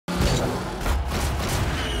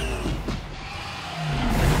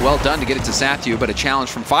Well done to get it to Sathu, but a challenge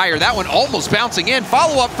from Fire. That one almost bouncing in.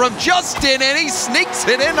 Follow-up from Justin, and he sneaks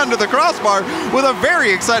it in under the crossbar with a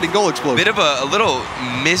very exciting goal explosion. Bit of a little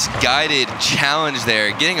misguided challenge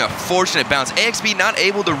there, getting a fortunate bounce. AXB not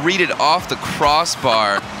able to read it off the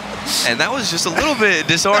crossbar, and that was just a little bit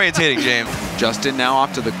disorientating, James. Justin now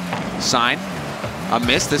off to the sign. A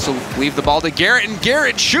miss. This will leave the ball to Garrett, and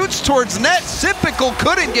Garrett shoots towards net. Sypical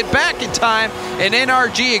couldn't get back in time, and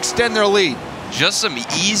NRG extend their lead. Just some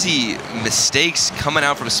easy mistakes coming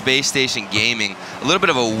out from Space Station Gaming. A little bit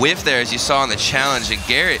of a whiff there, as you saw in the challenge, and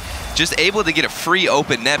Garrett just able to get a free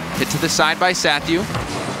open net. Hit to the side by Sathu.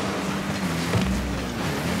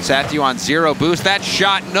 Sathu on 0 boost. That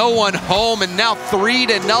shot, no one home, and now 3-0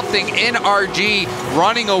 NRG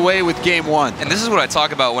running away with game 1. And this is what I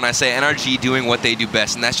talk about when I say NRG doing what they do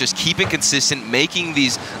best, and that's just keeping consistent, making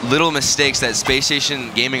these little mistakes that Space Station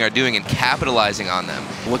Gaming are doing and capitalizing on them.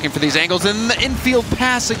 Looking for these angles, and the infield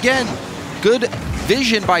pass again. Good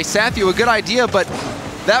vision by Sathu, a good idea, but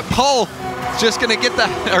that pull is just gonna get a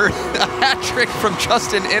hat trick from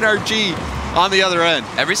Justin. NRG on the other end.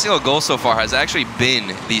 Every single goal so far has actually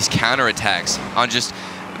been these counterattacks on just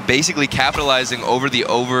basically capitalizing on the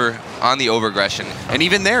overaggression. And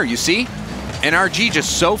even there, you see, NRG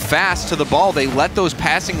just so fast to the ball, they let those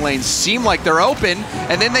passing lanes seem like they're open,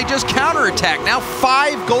 and then they just counterattack. Now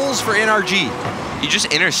 5 goals for NRG. You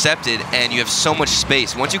just intercepted, and you have so much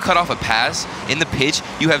space. Once you cut off a pass in the pitch,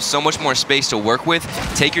 you have so much more space to work with.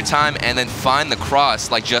 Take your time and then find the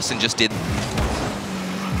cross like Justin just did.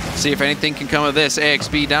 See if anything can come of this.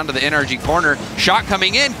 AXB down to the NRG corner. Shot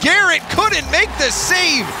coming in. Garrett couldn't make the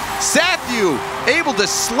save. Sathu able to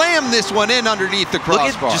slam this one in underneath the crossbar.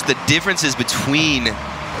 Look at just the differences between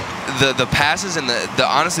the passes and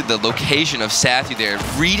honestly the location of Sathu there.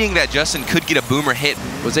 Reading that Justin could get a boomer hit.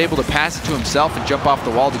 Was able to pass it to himself and jump off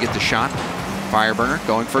the wall to get the shot. Fireburner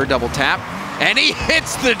going for a double tap. And he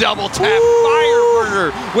hits the double tap. Ooh.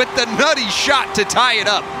 Fireburner with the nutty shot to tie it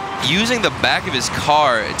up. Using the back of his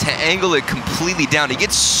car to angle it completely down. He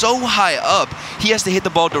gets so high up, he has to hit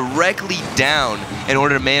the ball directly down in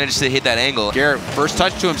order to manage to hit that angle. Garrett, first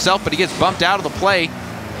touch to himself, but he gets bumped out of the play.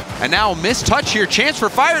 And now a missed touch here. Chance for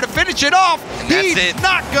Fire to finish it off. And that's He's it.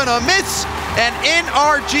 Not gonna miss. And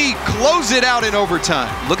NRG close it out in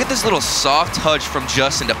overtime. Look at this little soft touch from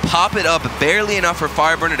Justin to pop it up barely enough for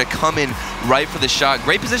Fireburner to come in right for the shot.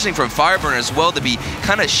 Great positioning from Fireburner as well to be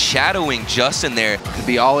kind of shadowing Justin there. Could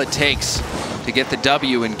be all it takes to get the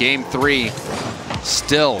W in game 3.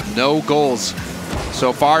 Still no goals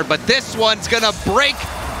so far, but this one's gonna break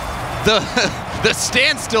the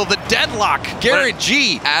standstill, the deadlock. Garrett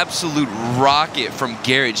G. Absolute rocket from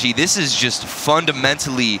Garrett G. This is just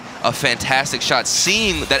fundamentally a fantastic shot.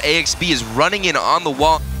 Seeing that AXB is running in on the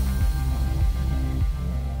wall.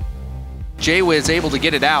 J-Wiz able to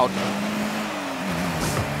get it out.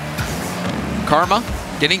 Karma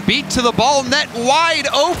getting beat to the ball, net wide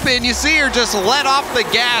open. You see her just let off the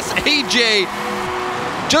gas. AJ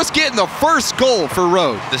just getting the first goal for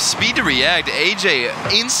Rogue. The speed to react,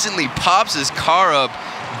 AJ instantly pops his car up,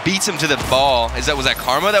 beats him to the ball. Was that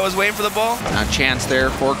Karma that was waiting for the ball? Now chance there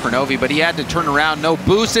for Kronovi, but he had to turn around, no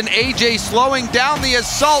boost, and AJ slowing down the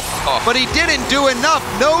assault, but he didn't do enough.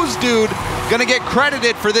 Nose Dude gonna get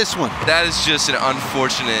credited for this one. That is just an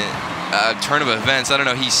unfortunate turn of events. I don't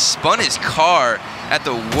know, he spun his car at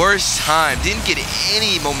the worst time, didn't get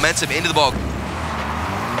any momentum into the ball.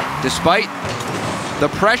 Despite the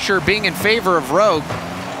pressure being in favor of Rogue,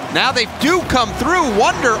 now they do come through.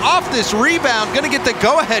 Wonder off this rebound, gonna get the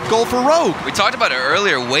go-ahead goal for Rogue. We talked about it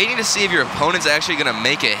earlier, waiting to see if your opponent's actually gonna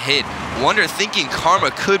make a hit. Wonder thinking Karma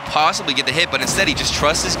could possibly get the hit, but instead he just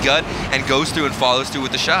trusts his gut and goes through and follows through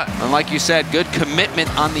with the shot. And like you said, good commitment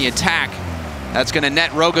on the attack. That's gonna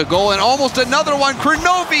net Rogue a goal, and almost another one.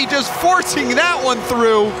 Kronovi just forcing that one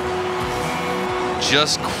through.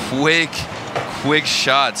 Just quick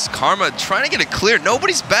shots. Karma trying to get it clear.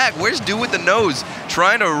 Nobody's back. Where's Dude with the nose?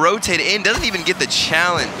 Trying to rotate in. Doesn't even get the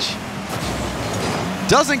challenge.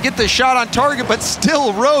 Doesn't get the shot on target, but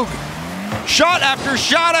still Rogue. Shot after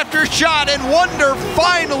shot after shot, and Wonder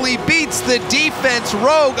finally beats the defense.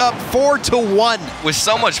 Rogue up 4-1. With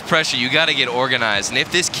so much pressure, you got to get organized. And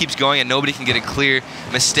if this keeps going and nobody can get it clear,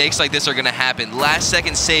 mistakes like this are going to happen. Last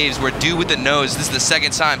second saves where Dude with the nose. This is the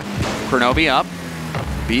second time. Kronovi up.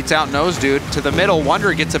 Beats out Nose Dude to the middle.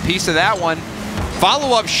 Wonder gets a piece of that one.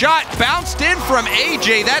 Follow-up shot bounced in from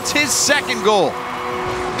AJ. That's his second goal.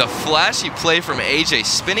 The flashy play from AJ,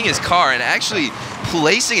 spinning his car and actually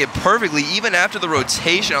placing it perfectly even after the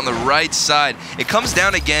rotation on the right side. It comes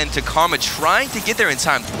down again to Karma trying to get there in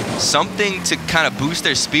time. Something to kind of boost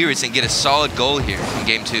their spirits and get a solid goal here in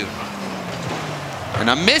game 2. And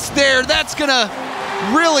a miss there. That's going to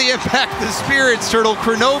really impact the spirits. Turtle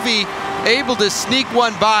Kronovi able to sneak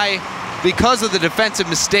one by because of the defensive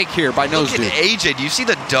mistake here by Nose Dude. Look at AJ. Do you see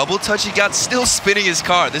the double touch he got? Still spinning his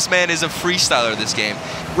car. This man is a freestyler this game.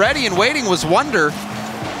 Ready and waiting was Wonder.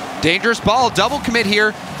 Dangerous ball, double commit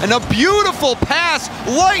here, and a beautiful pass,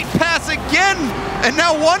 light pass again, and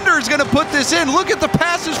now Wonder is gonna put this in. Look at the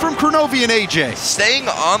passes from Kronovi and AJ. Staying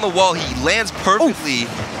on the wall, he lands perfectly,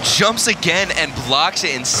 jumps again, and blocks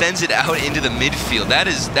it and sends it out into the midfield. That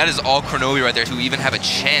is all Kronovi right there to even have a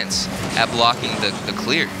chance at blocking the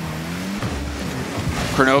clear.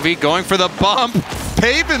 Kronovi going for the bump,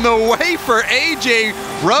 paving the way for AJ.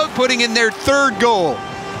 Rogue putting in their third goal.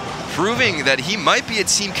 Proving that he might be a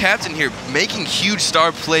team captain here, making huge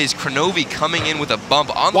star plays. Kronovi coming in with a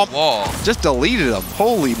bump on the wall. Just deleted him,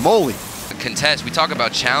 holy moly. Contest, we talk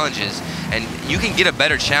about challenges, and you can get a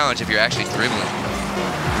better challenge if you're actually dribbling.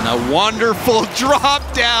 And a wonderful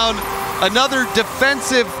drop down. Another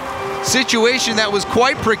defensive situation that was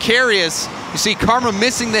quite precarious. You see Karma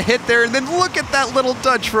missing the hit there, and then look at that little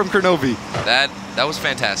touch from Kronovi. That was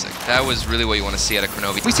fantastic. That was really what you want to see out of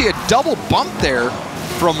Kronovi. We see a double bump there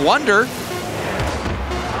from Wonder.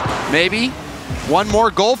 Maybe one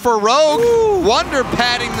more goal for Rogue. Ooh. Wonder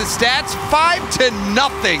padding the stats,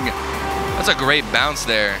 5-0. That's a great bounce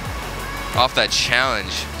there off that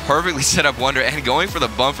challenge. Perfectly set up Wonder and going for the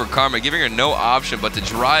bump for Karma, giving her no option but to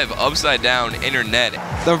drive upside down inner net.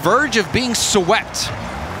 The verge of being swept.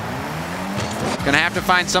 Gonna have to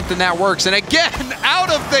find something that works. And again,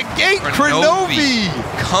 out of the gate, Kronovi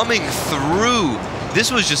coming through.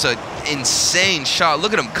 This was just an insane shot.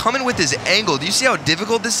 Look at him coming with his angle. Do you see how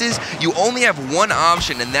difficult this is? You only have one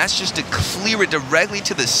option, and that's just to clear it directly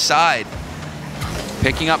to the side.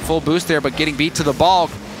 Picking up full boost there, but getting beat to the ball.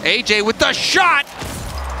 AJ with the shot.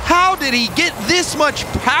 How did he get this much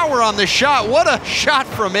power on the shot? What a shot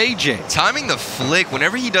from AJ. Timing the flick,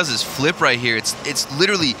 whenever he does his flip right here, it's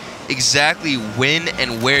literally exactly when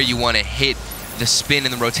and where you want to hit the spin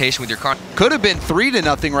and the rotation with your car. Could have been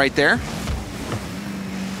 3-0 right there.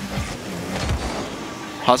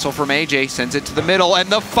 Hustle from AJ, sends it to the middle, and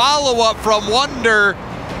the follow-up from Wonder.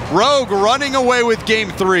 Rogue running away with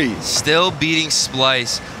game 3. Still beating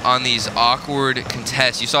Splice on these awkward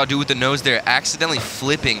contests. You saw a dude with the nose there accidentally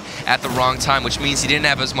flipping at the wrong time, which means he didn't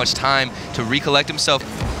have as much time to recollect himself.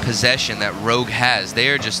 Possession that Rogue has. They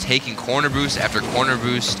are just taking corner boost after corner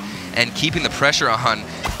boost and keeping the pressure on.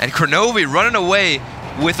 And Kronovi running away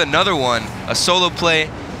with another one, a solo play,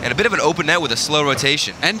 and a bit of an open net with a slow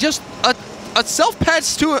rotation. And just a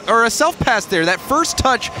self-pass or a self-pass there. That first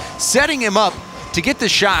touch setting him up to get the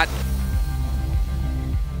shot.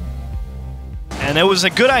 And it was a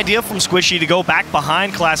good idea from Squishy to go back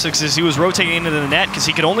behind Classics as he was rotating into the net because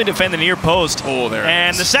he could only defend the near post. Oh, there and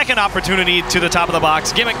it is. the second opportunity to the top of the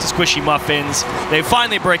box, gimmick to Squishy Muffins. They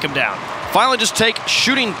finally break him down. Finally just take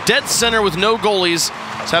shooting dead center with no goalies.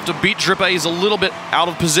 Just have to beat Drippe. He's a little bit out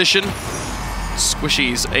of position.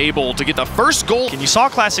 Squishy's able to get the first goal. And you saw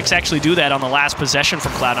Classics actually do that on the last possession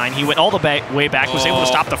from Cloud9. He went all the way back, was able to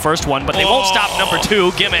stop the first one, but they won't stop number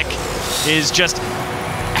 2. Gimmick is just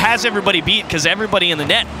has everybody beat because everybody in the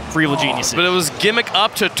net for Evil Geniuses. But it was Gimmick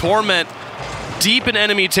up to Torment, deep in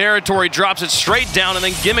enemy territory, drops it straight down, and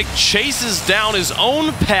then Gimmick chases down his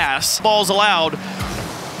own pass. Ball's allowed.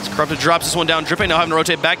 Corrupted drops this one down. Drippe now having to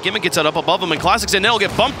rotate back. Gimmick gets it up above him, and Classics and Nell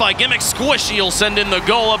get bumped by Gimmick. Squishy will send in the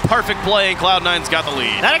goal. A perfect play, and Cloud9's got the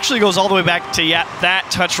lead. That actually goes all the way back to that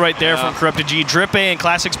touch right there from Corrupted G. Drippe and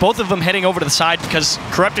Classics, both of them heading over to the side because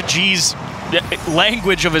Corrupted G's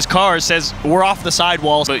language of his car says we're off the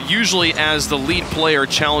sidewall. But usually as the lead player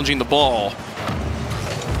challenging the ball.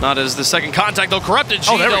 Not as the second contact, though. Corrupted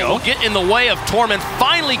G will get in the way of Torment,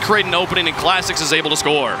 finally create an opening, and Classics is able to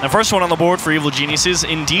score. The first one on the board for Evil Geniuses,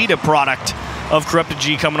 indeed a product of Corrupted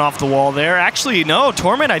G coming off the wall there. Actually, no,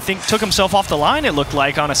 Torment, I think, took himself off the line, it looked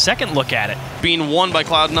like, on a second look at it. Being won by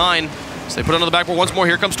Cloud9. So they put it on the backboard once more.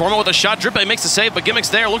 Here comes Torment with a shot. Drippe makes the save, but Gimmick's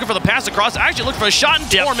there looking for the pass across. Actually looking for a shot, and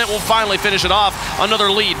Torment will finally finish it off. Another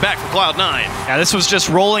lead back for Cloud9. Yeah, this was just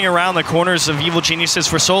rolling around the corners of Evil Geniuses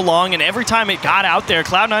for so long, and every time it got out there,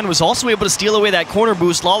 Cloud9 was also able to steal away that corner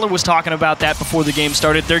boost. Lawler was talking about that before the game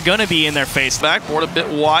started. They're going to be in their face. Backboard a bit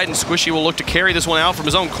wide, and Squishy will look to carry this one out from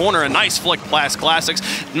his own corner. A nice flick past Classics.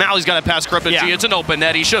 Now he's got to pass Corrupted G. It's an open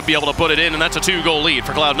net. He should be able to put it in, and that's a 2-goal lead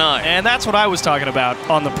for Cloud9. And that's what I was talking about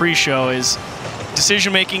on the pre-show is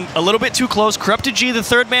decision-making a little bit too close. Corrupted G, the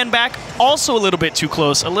third man back, also a little bit too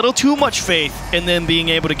close. A little too much faith in them being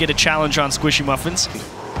able to get a challenge on Squishy Muffins.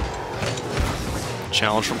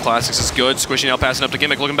 Challenge from Classics is good. Squishy now passing up to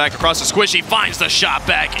Gimmick, looking back across to Squishy, finds the shot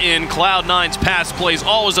back in. Cloud9's pass plays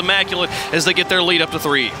always immaculate as they get their lead up to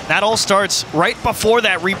 3. That all starts right before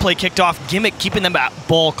that replay kicked off. Gimmick keeping the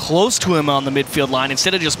ball close to him on the midfield line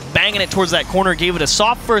instead of just banging it towards that corner, gave it a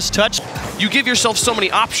soft first touch. You give yourself so many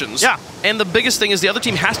options. Yeah. And the biggest thing is the other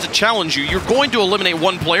team has to challenge you. You're going to eliminate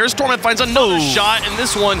one player. Torment finds another shot, and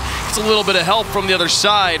this one gets a little bit of help from the other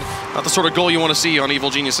side. Not the sort of goal you want to see on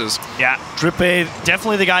Evil Geniuses. Yeah, Drippe,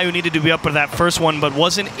 definitely the guy who needed to be up for that first one, but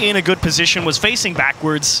wasn't in a good position, was facing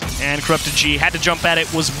backwards, and Corrupted G had to jump at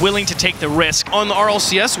it, was willing to take the risk. On the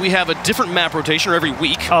RLCS, we have a different map rotation every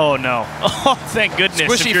week. Oh, no. Oh, thank goodness.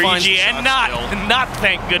 Squishy if you're finds EG, the and shot not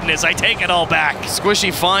thank goodness. I take it all back.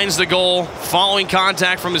 Squishy finds the goal, following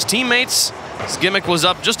contact from his teammates. His Gimmick was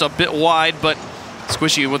up just a bit wide, but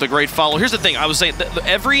Squishy with a great follow. Here's the thing, I was saying,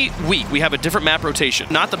 every week we have a different map rotation.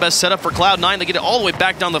 Not the best setup for Cloud9. They get it all the way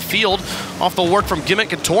back down the field off the work from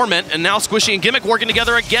Gimmick and Torment, and now Squishy and Gimmick working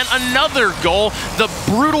together again. Another goal. The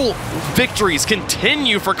brutal victories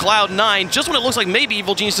continue for Cloud9 just when it looks like maybe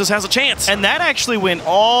Evil Geniuses has a chance. And that actually went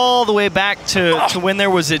all the way back to when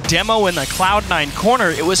there was a demo in the Cloud9 corner.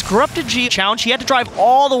 It was Corrupted G challenge. He had to drive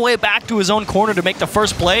all the way back to his own corner to make the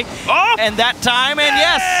first play. And that time, and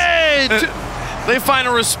yes! They find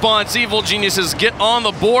a response. Evil Geniuses get on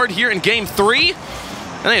the board here in Game 3. I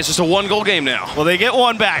think it's just a one-goal game now. Well, they get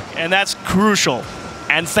one back, and that's crucial.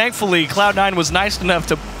 And thankfully, Cloud9 was nice enough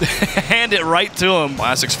to hand it right to him.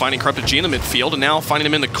 Classics finding Corrupted G in the midfield, and now finding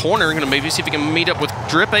him in the corner. Going to maybe see if he can meet up with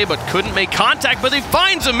Drippe, but couldn't make contact, but he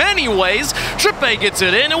finds him anyways. Drippe gets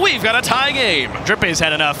it in, and we've got a tie game. Drippe's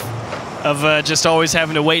had enough of just always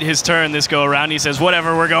having to wait his turn this go around. He says,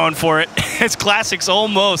 whatever, we're going for it. It's Classics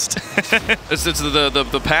almost. It's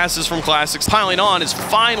the passes from Classics piling on is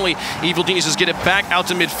finally Evil Geniuses get it back out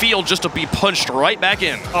to midfield just to be punched right back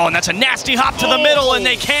in. Oh, and that's a nasty hop to the middle, and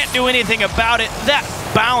they can't do anything about it. That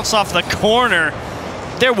bounce off the corner.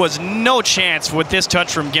 There was no chance with this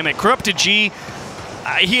touch from Gimmick. Corrupted G,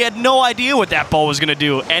 he had no idea what that ball was going to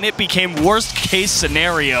do, and it became worst case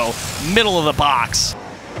scenario, middle of the box.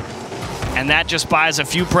 And that just buys a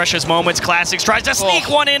few precious moments. Classics tries to sneak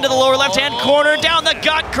one into the lower left-hand corner. Down the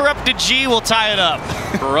gut, Corrupted G will tie it up.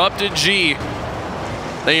 Corrupted G.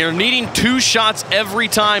 They are needing 2 shots every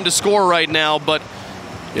time to score right now, but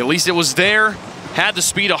at least it was there. Had the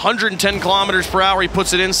speed, 110 kilometers per hour. He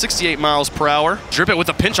puts it in, 68 miles per hour. Drippe with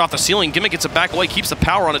a pinch off the ceiling. Gimmick gets it back away, keeps the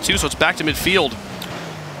power on it too, so it's back to midfield.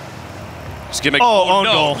 Gimmick. Oh,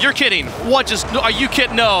 no, goal. You're kidding. What just, are you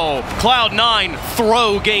kidding? No. Cloud9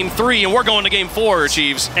 throw Game 3, and we're going to Game 4,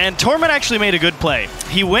 Chiefs. And Torment actually made a good play.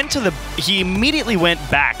 He immediately went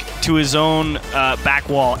back to his own back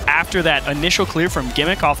wall after that initial clear from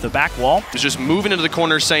Gimmick off the back wall. He's just moving into the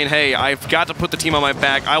corner saying, hey, I've got to put the team on my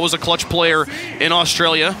back. I was a clutch player in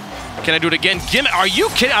Australia. Can I do it again? Gimmick, are you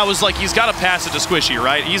kidding? I was like, he's got to pass it to Squishy,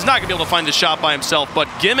 right? He's not going to be able to find the shot by himself, but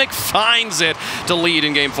Gimmick finds it to lead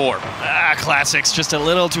in Game 4. Classics, just a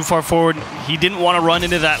little too far forward. He didn't want to run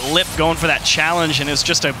into that lip going for that challenge, and it's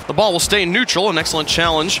just a... The ball will stay neutral, an excellent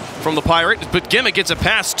challenge from the Pirate, but Gimmick gets a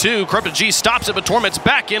pass too. Corrupted G stops it, but Torment's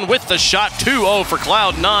back in with the shot. 2-0 for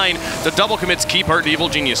Cloud9. The double commits keep hurting Evil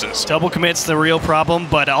Geniuses. Double commits the real problem,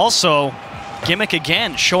 but also... Gimmick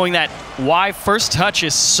again, showing that why first touch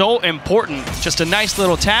is so important. Just a nice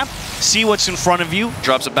little tap, see what's in front of you.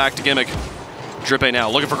 Drops it back to Gimmick. Drippe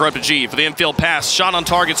now looking for Corrupted G for the infield pass. Shot on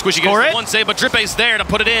target. Squishy gets one save, but Drippe's there to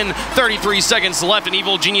put it in. 33 seconds left, and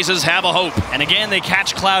Evil Geniuses have a hope. And again, they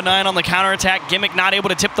catch Cloud9 on the counterattack. Gimmick not able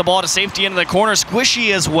to tip the ball to safety into the corner.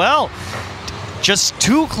 Squishy as well. Just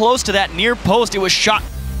too close to that near post. It was shot.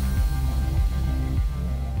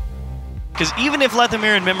 Because even if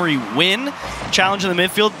Lethamyr and Memory win challenge in the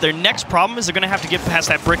midfield, their next problem is they're going to have to get past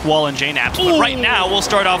that brick wall and JNaps. But right now, we'll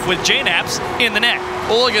start off with JNaps in the net.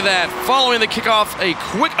 Oh, look at that. Following the kickoff, a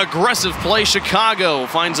quick, aggressive play. Chicago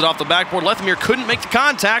finds it off the backboard. Lethamyr couldn't make the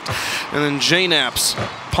contact, and then JNaps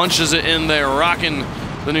punches it in there, rocking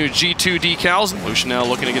the new G2 decals. Lucian now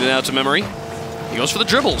looking to get it out to Memory. He goes for the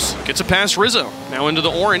dribbles, gets it past Rizzo. Now into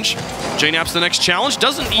the orange. JNaps the next challenge,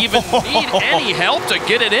 doesn't even need any help to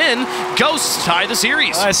get it in. Ghosts tie the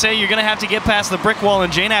series. I say you're going to have to get past the brick wall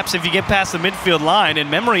and JNaps if you get past the midfield line,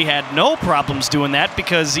 and Memory had no problems doing that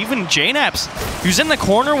because even JNaps, who's in the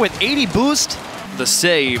corner with 80 boost. The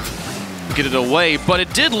save, get it away, but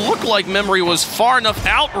it did look like Memory was far enough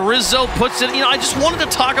out. Rizzo puts it, I just wanted to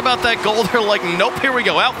talk about that goal. They're like, nope, here we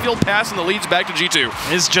go. Outfield pass and the lead's back to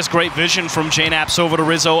G2. It's just great vision from JNaps over to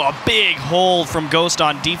Rizzo. A big hold from Ghost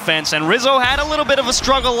on defense, and Rizzo had a little bit of a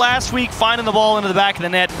struggle last week finding the ball into the back of the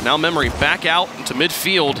net. But now Memory back out into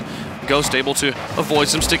midfield. Ghost able to avoid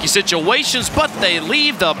some sticky situations, but they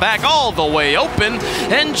leave the back all the way open,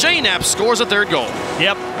 and JNAP scores a third goal.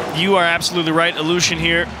 Yep, you are absolutely right, Illusion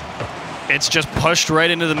here. It's just pushed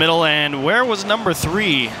right into the middle, and where was number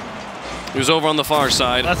 3? He was over on the far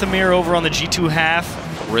side. Lethamyr over on the G2 half.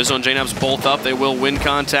 Rizzo and JNAP's both up. They will win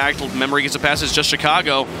contact. Memory gets a pass. It's just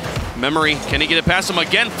Chicago. Memory, can he get it past him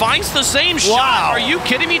again? Finds the same shot. Are you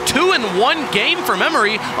kidding me? 2-in-1 game for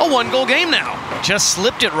Memory. A 1-goal game now. Just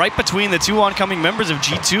slipped it right between the 2 oncoming members of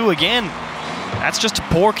G2 again. That's just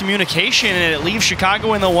poor communication, and it leaves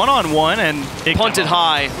Chicago in the one-on-one, and it punted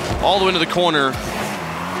high all the way into the corner.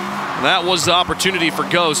 That was the opportunity for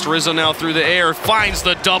Ghost. Rizzo now through the air, finds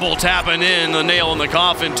the double tapping in, the nail in the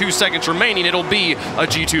coffin. 2 seconds remaining. It'll be a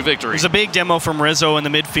G2 victory. There's a big demo from Rizzo in the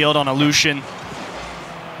midfield on Illusion.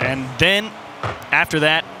 And then, after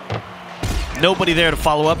that, nobody there to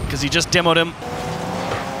follow up because he just demoed him.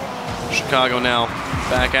 Chicago now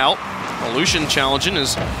back out. Illusion challenging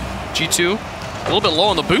is G2. A little bit low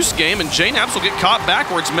on the boost game, and JNAPs will get caught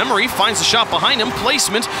backwards. Memory finds the shot behind him.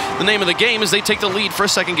 Placement, the name of the game, as they take the lead for a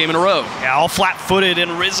 2nd game in a row. Yeah, all flat-footed,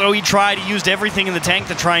 and Rizzo, he used everything in the tank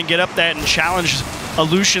to try and get up that and challenge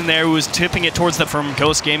Illusion there, who was tipping it towards the from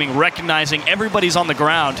Ghost Gaming, recognizing everybody's on the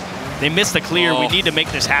ground. They missed the clear. We need to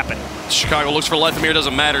make this happen. Chicago looks for Lethamyr,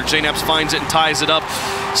 doesn't matter. JNAPs finds it and ties it up.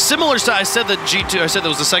 Similar to, I said that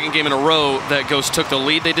was the 2nd game in a row that Ghost took the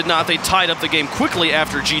lead. They did not. They tied up the game quickly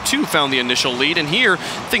after G2 found the initial lead, and here,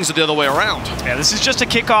 things are the other way around. Yeah, this is just a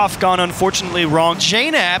kickoff gone unfortunately wrong.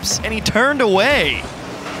 JNAPs, and he turned away.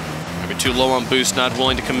 Maybe too low on boost, not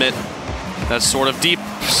willing to commit. That's sort of deep.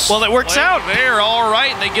 Well, it works out. There, all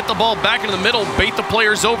right. They get the ball back into the middle, bait the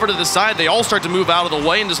players over to the side. They all start to move out of the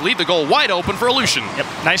way and just leave the goal wide open for Illusion. Yep,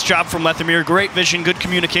 nice job from Lethamyr. Great vision, good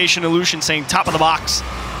communication. Illusion saying top of the box.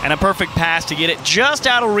 And a perfect pass to get it just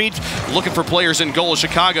out of reach. Looking for players in goal.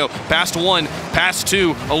 Chicago, past 1, past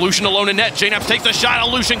 2. Illusion alone in net. JNAPs takes the shot.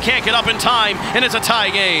 Illusion can't get up in time, and it's a tie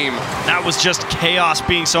game. That was just chaos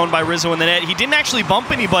being sown by Rizzo in the net. He didn't actually bump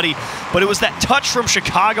anybody, but it was that touch from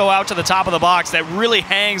Chicago out to the top of the box that really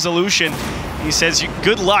hangs Illusion. He says,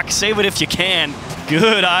 good luck. Save it if you can.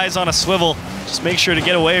 Good eyes on a swivel. Just make sure to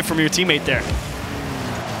get away from your teammate there.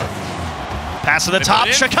 Pass to the top.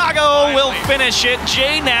 Chicago will finish it.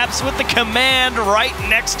 JNAPs with the command right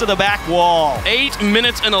next to the back wall. 8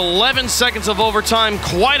 minutes and 11 seconds of overtime.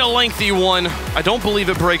 Quite a lengthy one. I don't believe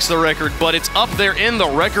it breaks the record, but it's up there in the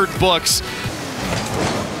record books.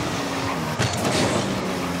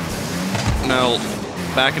 Now,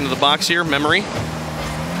 back into the box here. Memory.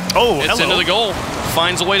 Oh, it's into the goal.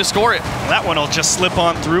 Finds a way to score it. That one will just slip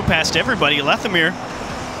on through past everybody. Lethamyr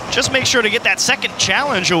just make sure to get that 2nd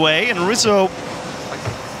challenge away, and Rizzo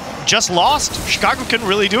just lost. Chicago couldn't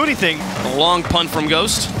really do anything. A long punt from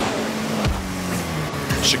Ghost.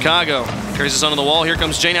 Chicago carries this onto the wall. Here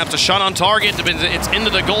comes JNAPs, a shot on target. It's into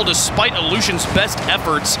the goal despite Illusion's best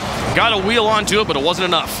efforts. Got a wheel onto it, but it wasn't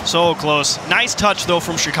enough. So close. Nice touch, though,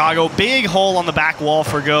 from Chicago. Big hole on the back wall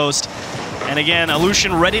for Ghost. And again,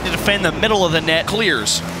 Illusion ready to defend the middle of the net.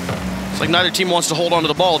 Clears. It's like neither team wants to hold on to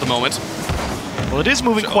the ball at the moment. Well, it is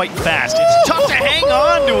moving quite fast. It's tough to hang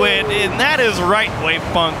on to it, and that is right,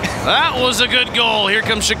 Wavepunk. That was a good goal. Here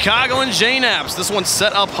comes Chicago and JNAPs. This one's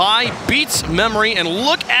set up high, beats Memory, and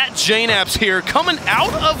look at JNAPs here, coming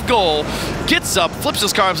out of goal, gets up, flips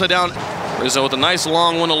his car upside down. Rizzo with a nice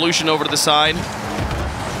long one, Illusion over to the side.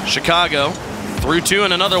 Chicago through 2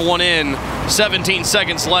 and another one in. 17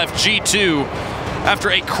 seconds left. G2, after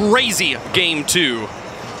a crazy game 2,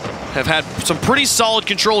 have had some pretty solid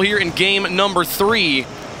control here in game number 3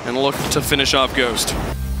 and look to finish off Ghost.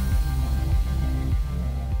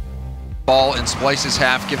 Ball in Splice's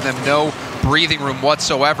half, give them no breathing room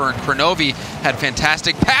whatsoever, and Kronovi had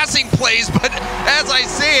fantastic passing plays, but as I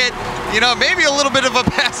say it, you know, maybe a little bit of a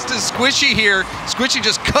pass to Squishy here. Squishy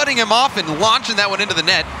just cutting him off and launching that one into the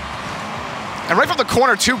net. And right from the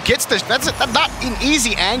corner, too, gets this. That's not an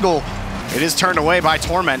easy angle. It is turned away by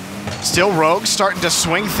Torment. Still Rogue starting to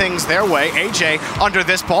swing things their way. AJ under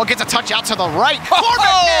this ball gets a touch out to the right. Torment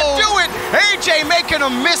can't do it. AJ making a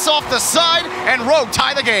miss off the side, and Rogue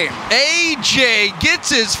tie the game. AJ gets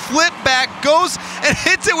his flip back, goes and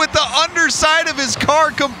hits it with the underside of his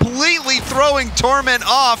car, completely throwing Torment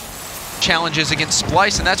off. Challenges against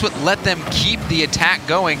Splice, and that's what let them keep the attack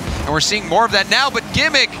going. And we're seeing more of that now, but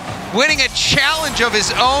Gimmick winning a challenge of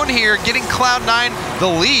his own here, getting Cloud9 the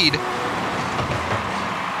lead.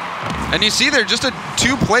 And you see there just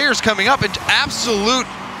 2 players coming up. An absolute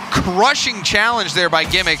crushing challenge there by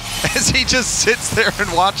Gimmick as he just sits there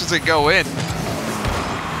and watches it go in.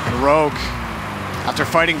 Rogue, after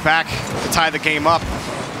fighting back to tie the game up,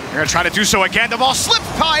 They're gonna try to do so again. The ball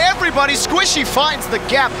slipped by everybody. Squishy finds the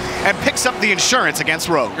gap and picks up the insurance against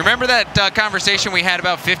Rogue. Remember that conversation we had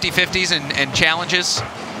about 50-50s and challenges?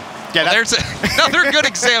 Yeah, well, there's another good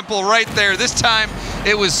example right there. This time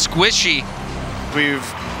it was Squishy. We've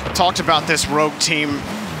talked about this Rogue team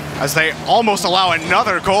as they almost allow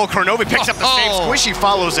another goal. Kronovi picks up the save. Squishy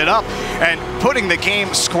follows it up and putting the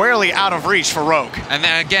game squarely out of reach for Rogue. And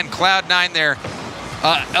then again, Cloud9 there.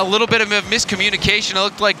 A little bit of a miscommunication. It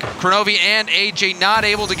looked like Kronovi and AJ not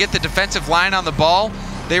able to get the defensive line on the ball.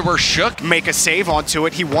 They were shook. Make a save onto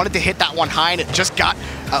it. He wanted to hit that one high, and it just got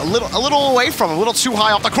a little away from him, a little too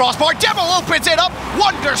high off the crossbar. Demo opens it up.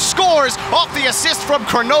 Wonder scores off the assist from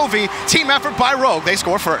Kronovi. Team effort by Rogue. They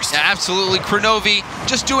score first. Yeah, absolutely. Kronovi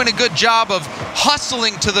just doing a good job of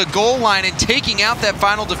hustling to the goal line and taking out that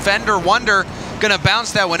final defender. Wonder gonna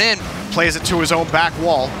bounce that one in. Plays it to his own back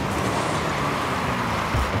wall.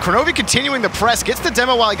 Kronovi continuing the press, gets the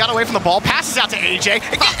demo while he got away from the ball, passes out to AJ.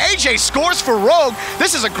 AJ scores for Rogue.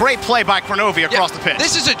 This is a great play by Kronovi across the pitch.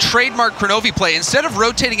 This is a trademark Kronovi play. Instead of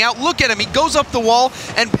rotating out, look at him. He goes up the wall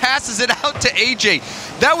and passes it out to AJ.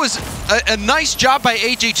 That was a nice job by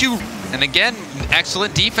AJ too. And again,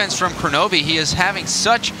 excellent defense from Kronovi. He is having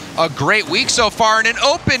such a great week so far. And an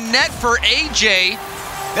open net for AJ.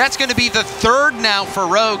 That's going to be the third now for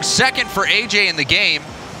Rogue, second for AJ in the game.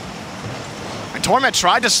 Torment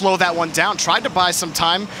tried to slow that one down, tried to buy some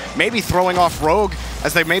time, maybe throwing off Rogue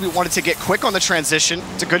as they maybe wanted to get quick on the transition.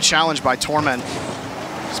 It's a good challenge by Torment.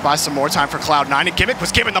 Just buy some more time for Cloud9, and Gimmick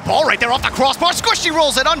was given the ball right there off the crossbar. Squishy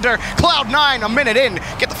rolls it under. Cloud9, a minute in,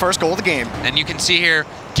 get the first goal of the game. And you can see here,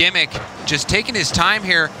 Gimmick just taking his time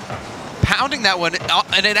here, pounding that one,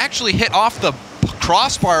 and it actually hit off the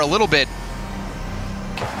crossbar a little bit.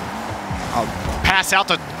 Pass out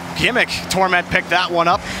to Gimmick. Torment picked that one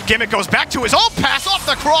up. Gimmick goes back to his old pass off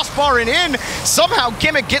the crossbar and in. Somehow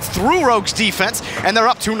Gimmick gets through Rogue's defense, and they're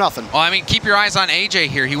up 2-0. Well, I mean, keep your eyes on AJ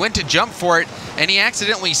here. He went to jump for it, and he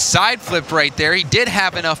accidentally side flipped right there. He did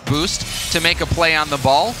have enough boost to make a play on the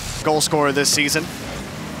ball. Goal scorer this season.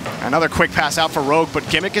 Another quick pass out for Rogue, but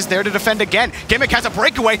Gimmick is there to defend again. Gimmick has a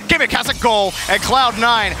breakaway. Gimmick has a goal, and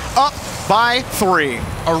Cloud9 up by 3.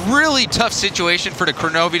 A really tough situation for the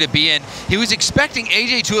Kronovi to be in. He was expecting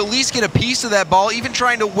AJ to at least get a piece of that ball, even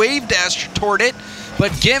trying to wave dash toward it,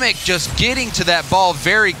 but Gimmick just getting to that ball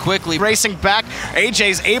very quickly. Racing back,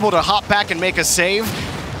 AJ's able to hop back and make a save,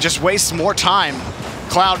 just wastes more time.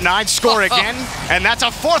 Cloud9 score again, and that's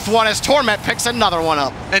a fourth one as Torment picks another one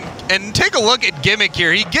up. And take a look at Gimmick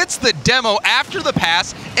here. He gets the demo after the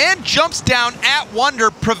pass and jumps down at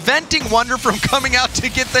Wonder, preventing Wonder from coming out to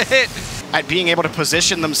get the hit. At being able to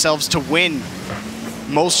position themselves to win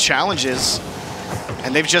most challenges,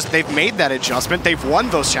 and they've made that adjustment. They've won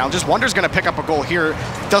those challenges. Wonder's gonna pick up a goal here.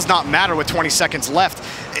 Does not matter with 20 seconds left.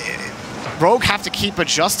 Rogue have to keep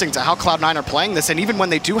adjusting to how Cloud9 are playing this, and even when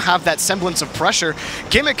they do have that semblance of pressure,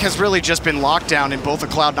 Gimmick has really just been locked down in both of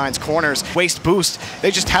Cloud9's corners. Waste boost, they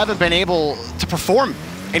just haven't been able to perform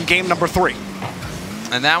in game number 3.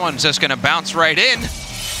 And that one's just gonna bounce right in.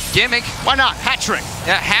 Gimmick. Why not? Hat trick.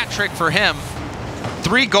 Yeah, hat trick for him.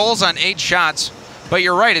 3 goals on 8 shots. But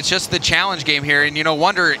you're right, it's just the challenge game here. And you know,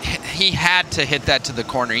 Wonder, he had to hit that to the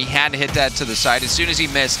corner. He had to hit that to the side as soon as he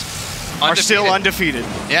missed. Are still undefeated.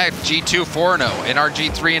 Yeah, G2 4-0,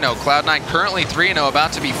 NRG 3-0. Cloud9 currently 3-0,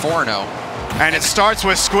 about to be 4-0. And it starts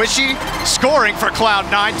with Squishy scoring for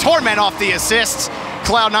Cloud9. Torment off the assists.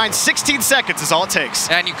 Cloud9, 16 seconds is all it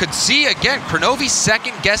takes. And you could see, again, Kronovi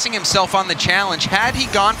second guessing himself on the challenge. Had he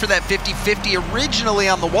gone for that 50-50 originally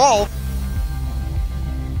on the wall.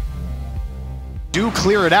 Do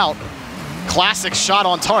clear it out. Classic shot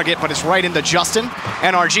on target, but it's right into Justin.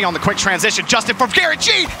 NRG on the quick transition. Justin from Garrett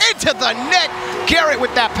G into the net. Garrett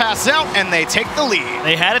with that pass out, and they take the lead.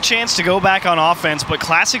 They had a chance to go back on offense, but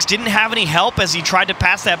Classics didn't have any help as he tried to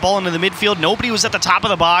pass that ball into the midfield. Nobody was at the top of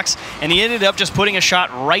the box, and he ended up just putting a shot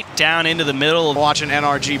right down into the middle. Watching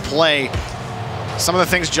NRG play. Some of the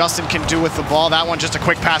things Justin can do with the ball. That one just a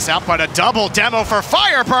quick pass out, but a double demo for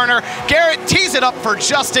Fireburner. Garrett tees it up for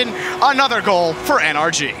Justin. Another goal for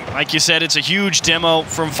NRG. Like you said, it's a huge demo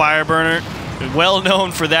from Fireburner. Well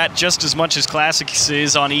known for that just as much as Classics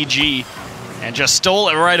is on EG. And just stole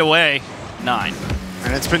it right away. 9.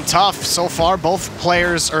 And it's been tough so far. Both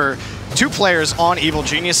players, or 2 players on Evil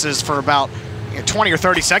Geniuses for about 20 or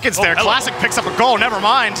 30 seconds there. Hello. Classic picks up a goal, never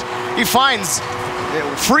mind. He finds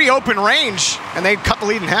free open range, and they cut the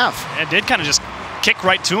lead in half. It did kind of just kick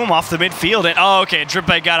right to him off the midfield. And oh, okay,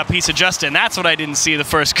 Drippe got a piece of Justin. That's what I didn't see the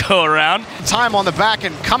first go around. Time on the back,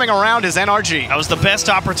 and coming around is NRG. That was the best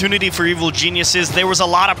opportunity for Evil Geniuses. There was a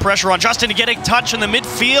lot of pressure on Justin to get a touch in the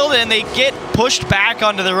midfield, and they get pushed back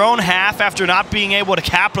onto their own half after not being able to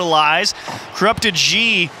capitalize. Corrupted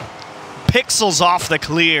G pixels off the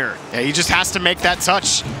clear. Yeah, he just has to make that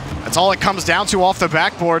touch. That's all it comes down to off the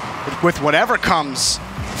backboard with whatever comes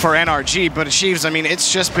for NRG, but Sheaves, I mean,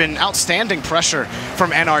 it's just been outstanding pressure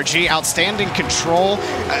from NRG, outstanding control.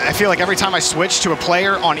 I feel like every time I switch to a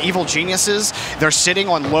player on Evil Geniuses, they're sitting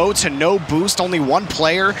on low to no boost. Only one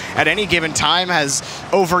player at any given time has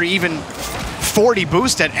over even 40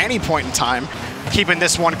 boost at any point in time. Keeping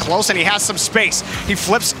this one close, and he has some space. He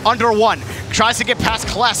flips under one, tries to get past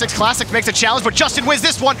Classics. Classics makes a challenge, but Justin wins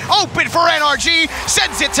this one. Open for NRG,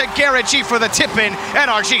 sends it to Garrett G for the tip-in.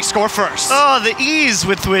 NRG score first. Oh, the ease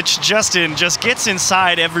with which Justin just gets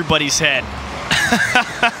inside everybody's head.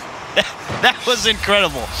 That was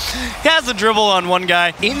incredible. He has a dribble on one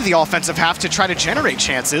guy. In the offensive half to try to generate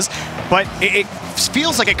chances, but it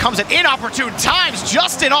feels like it comes at inopportune times.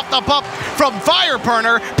 Justin off the bump from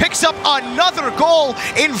Fireburner picks up another goal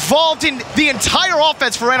involved in the entire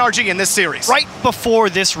offense for NRG in this series. Right before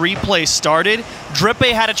this replay started, Drippe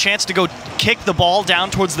had a chance to go kick the ball down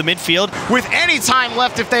towards the midfield. With any time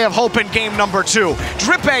left if they have hope in game number 2.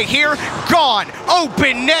 Drippe here, gone.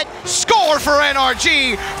 Open net, score for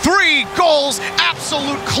NRG. 3 goals,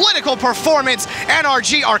 absolute clinical performance.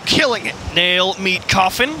 NRG are killing it. Nail, meat,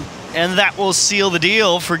 coffin, and that will seal the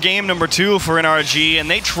deal for game number 2 for NRG, and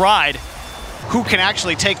they tried. Who can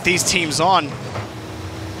actually take these teams on?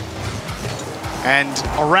 And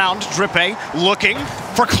around, Drippe looking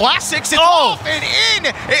for Classics. It's off and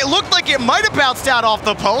in. It looked like it might have bounced out off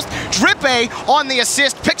the post. Drippe on the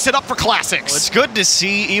assist picks it up for Classics. Well, it's good to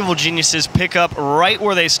see Evil Geniuses pick up right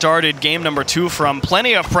where they started game number 2 from.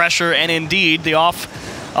 Plenty of pressure, and indeed the off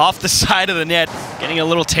the side of the net, getting a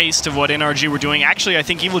little taste of what NRG were doing. Actually, I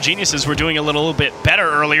think Evil Geniuses were doing a little bit better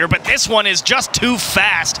earlier, but this one is just too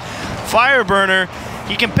fast. Fireburner,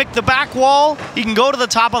 he can pick the back wall, he can go to the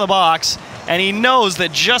top of the box, and he knows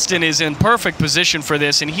that Justin is in perfect position for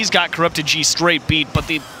this, and he's got Corrupted G straight beat. But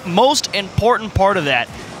the most important part of that,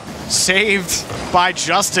 saved by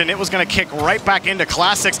Justin. It was going to kick right back into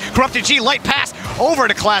Classics. Corrupted G, light pass over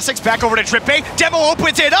to Classics, back over to Drippe. Demo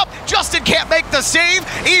opens it up. Justin can't make the save.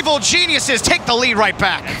 Evil Geniuses take the lead right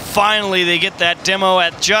back. Finally, they get that demo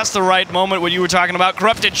at just the right moment, what you were talking about.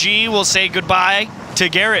 Corrupted G will say goodbye to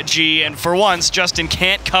Garrett G, and for once, Justin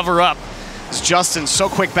can't cover up. Justin so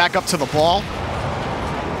quick back up to the ball.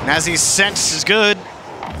 And as he's sent, this is good.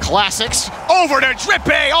 Classics over to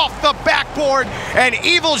Drippe off the backboard, and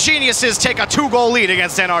Evil Geniuses take a 2-goal lead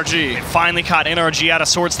against NRG. They finally caught NRG out of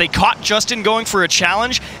sorts. They caught Justin going for a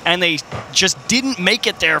challenge, and they just didn't make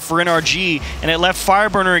it there for NRG, and it left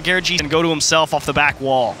Fireburner and Garrett G and go to himself off the back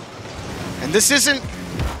wall. And this isn't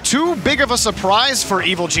too big of a surprise for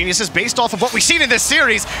Evil Geniuses based off of what we've seen in this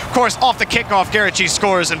series. Of course, off the kickoff, Garrett G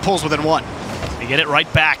scores and pulls within 1. They get it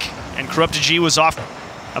right back, and Corrupted G was off,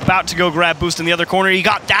 about to go grab boost in the other corner. He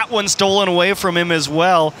got that one stolen away from him as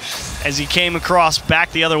well as he came across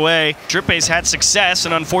back the other way. Drippe's had success,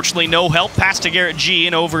 and unfortunately no help. Pass to Garrett G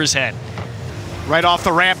and over his head. Right off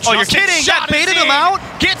the ramp. Oh, you're kidding? That baited him out?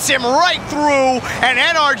 Gets him right through, and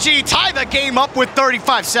NRG tie the game up with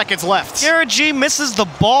 35 seconds left. Garrett G misses the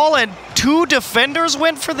ball, and 2 defenders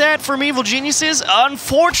went for that from Evil Geniuses.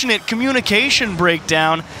 Unfortunate communication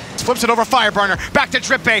breakdown. Flips it over Fireburner. Back to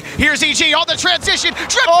Drippe. Here's EG on the transition.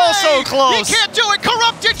 Drippe! Oh, so close. He can't do it.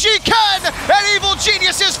 Corrupted G can! And Evil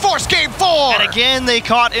Geniuses force game 4. And again, they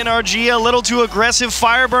caught NRG a little too aggressive.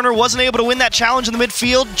 Fireburner wasn't able to win that challenge in the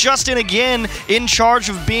midfield. Justin again in charge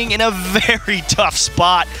of being in a very tough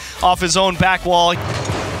spot off his own back wall.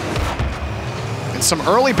 Some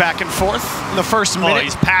early back and forth in the first minute.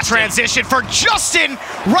 He's past transition for Justin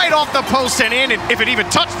right off the post and in. And if it even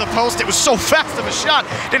touched the post, it was so fast of a shot,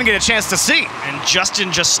 didn't get a chance to see. And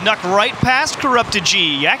Justin just snuck right past Corrupted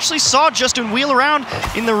G. You actually saw Justin wheel around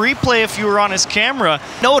in the replay if you were on his camera.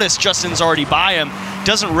 Notice Justin's already by him.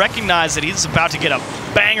 Doesn't recognize that he's about to get a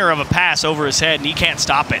banger of a pass over his head, and he can't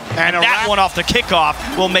stop it. And that one off the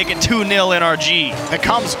kickoff will make it 2-0 NRG. It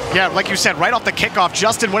comes, yeah, like you said, right off the kickoff.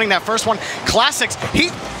 Justin winning that first one. Classics,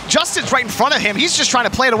 Justin's right in front of him. He's just trying to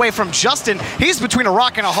play it away from Justin. He's between a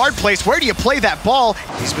rock and a hard place. Where do you play that ball?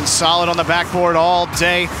 He's been solid on the backboard all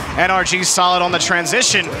day. NRG's solid on the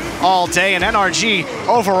transition all day, and NRG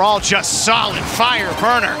overall just solid.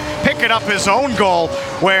 Fireburner picking up his own goal,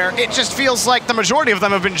 where it just feels like the majority of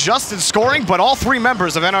them have been Justin scoring, but all 3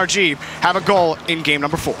 members of NRG have a goal in game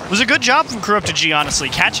number 4. It was a good job from Corrupted G, honestly.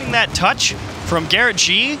 Catching that touch From Garrett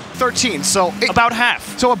G, 13. So about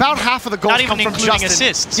half. So about half of the goals Not even come from including Justin.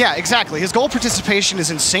 assists. Yeah, exactly. His goal participation is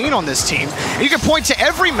insane on this team. And you can point to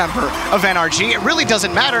every member of NRG. It really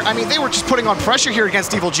doesn't matter. I mean, they were just putting on pressure here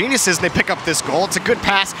against Evil Geniuses, and they pick up this goal. It's a good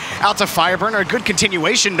pass out to Fireburner, a good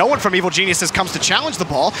continuation. No one from Evil Geniuses comes to challenge the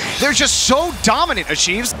ball. They're just so dominant,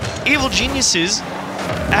 Achieves. Evil Geniuses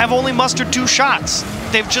have only mustered 2 shots.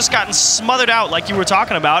 They've just gotten smothered out like you were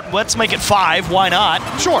talking about. Let's make it 5. Why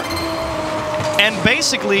not? Sure. And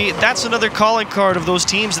basically, that's another calling card of those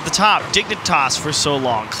teams at the top. Dignitas for so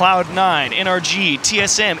long, Cloud9, NRG,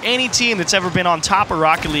 TSM, any team that's ever been on top of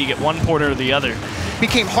Rocket League at one point or the other.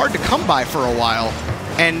 Became hard to come by for a while,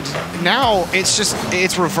 and now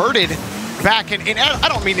it's reverted back. And I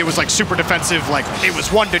don't mean it was like super defensive, like it was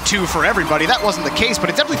 1-2 for everybody. That wasn't the case, but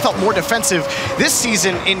it definitely felt more defensive this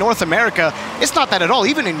season in North America. It's not that at all.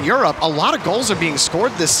 Even in Europe, a lot of goals are being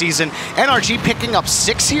scored this season. NRG picking up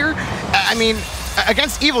 6 here. I mean,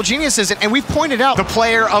 against Evil Geniuses, and we've pointed out the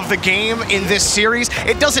player of the game in this series.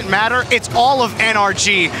 It doesn't matter. It's all of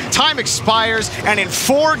NRG. Time expires, and in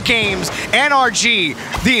 4 games, NRG,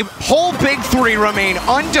 the whole Big 3, remain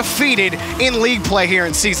undefeated in league play here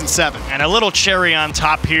in Season 7. And a little cherry on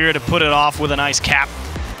top here to put it off with a nice cap.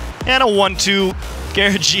 And a 1-2.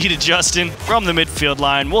 Garrett G to Justin from the midfield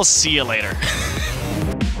line. We'll see you later.